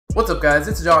What's up guys,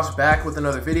 it's Josh back with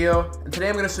another video, and today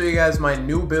I'm going to show you guys my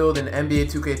new build in NBA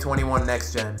 2K21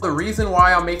 Next Gen. The reason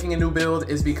why I'm making a new build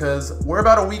is because we're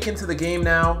about a week into the game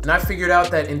now, and I figured out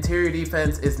that interior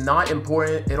defense is not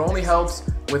important. It only helps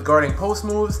with guarding post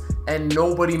moves, and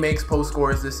nobody makes post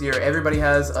scores this year. Everybody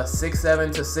has a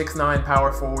 6'7" to 6'9"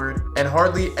 power forward, and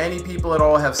hardly any people at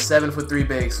all have 7'3"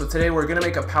 bigs. So today we're gonna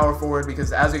make a power forward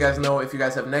because, as you guys know, if you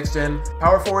guys have next gen,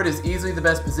 power forward is easily the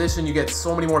best position. You get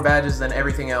so many more badges than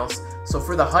everything else. So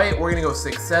for the height, we're gonna go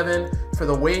 6'7". For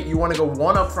the weight, you want to go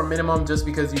 1 up from minimum just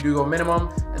because you do go minimum,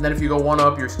 and then if you go 1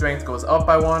 up, your strength goes up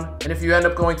by 1, and if you end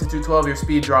up going to 212, your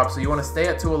speed drops. So you want to stay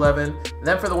at 211. And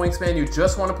then for the wingspan, you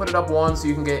just want to put it up 1 so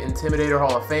you can get Intimidator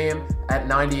Hall of Fame at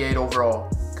 98 overall.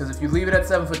 Because if you leave it at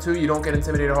 7'2", you don't get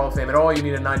Intimidator Hall of Fame at all. You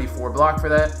need a 94 block for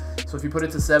that. So if you put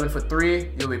it to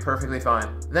 7'3", you'll be perfectly fine.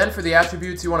 Then for the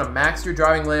attributes, you want to max your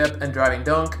driving layup and driving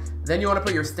dunk. Then you want to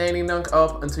put your standing dunk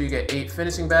up until you get 8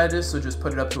 finishing badges, so just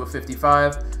put it up to a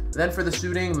 55. Then for the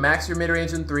shooting, max your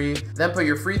mid-range in 3. Then put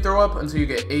your free throw up until you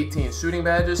get 18 shooting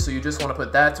badges, so you just want to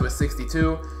put that to a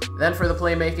 62. Then for the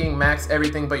playmaking, max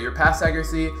everything but your pass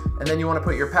accuracy. And then you want to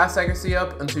put your pass accuracy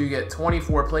up until you get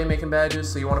 24 playmaking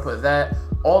badges, so you want to put that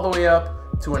all the way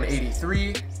up to an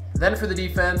 83. Then for the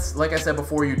defense, like I said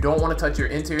before, you don't want to touch your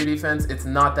interior defense. It's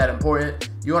not that important.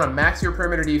 You want to max your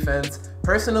perimeter defense.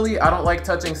 Personally, I don't like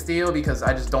touching steal because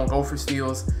I just don't go for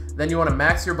steals. Then you want to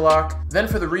max your block. Then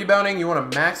for the rebounding, you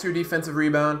want to max your defensive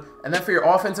rebound. And then for your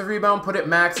offensive rebound, put it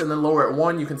max and then lower at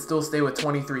 1. You can still stay with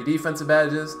 23 defensive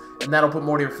badges, and that'll put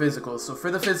more to your physicals. So for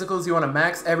the physicals, you want to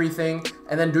max everything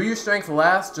and then do your strength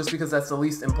last just because that's the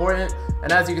least important.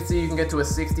 And as you can see, you can get to a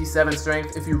 67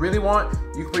 strength. If you really want,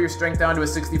 you can put your strength down to a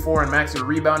 64 and max your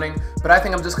rebounding. But I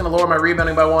think I'm just going to lower my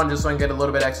rebounding by 1 just so I can get a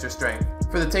little bit extra strength.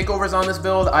 For the takeovers on this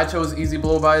build, I chose easy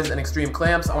blow-bys and extreme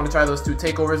clamps. I want to try those 2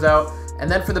 takeovers out. And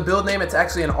then for the build name, it's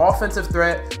actually an offensive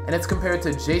threat, and it's compared to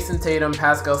Jayson Tatum,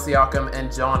 Pascal Siakam,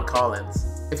 and John Collins.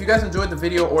 If you guys enjoyed the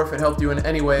video or if it helped you in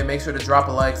any way, make sure to drop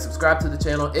a like, subscribe to the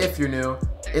channel if you're new.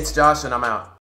 It's Josh and I'm out.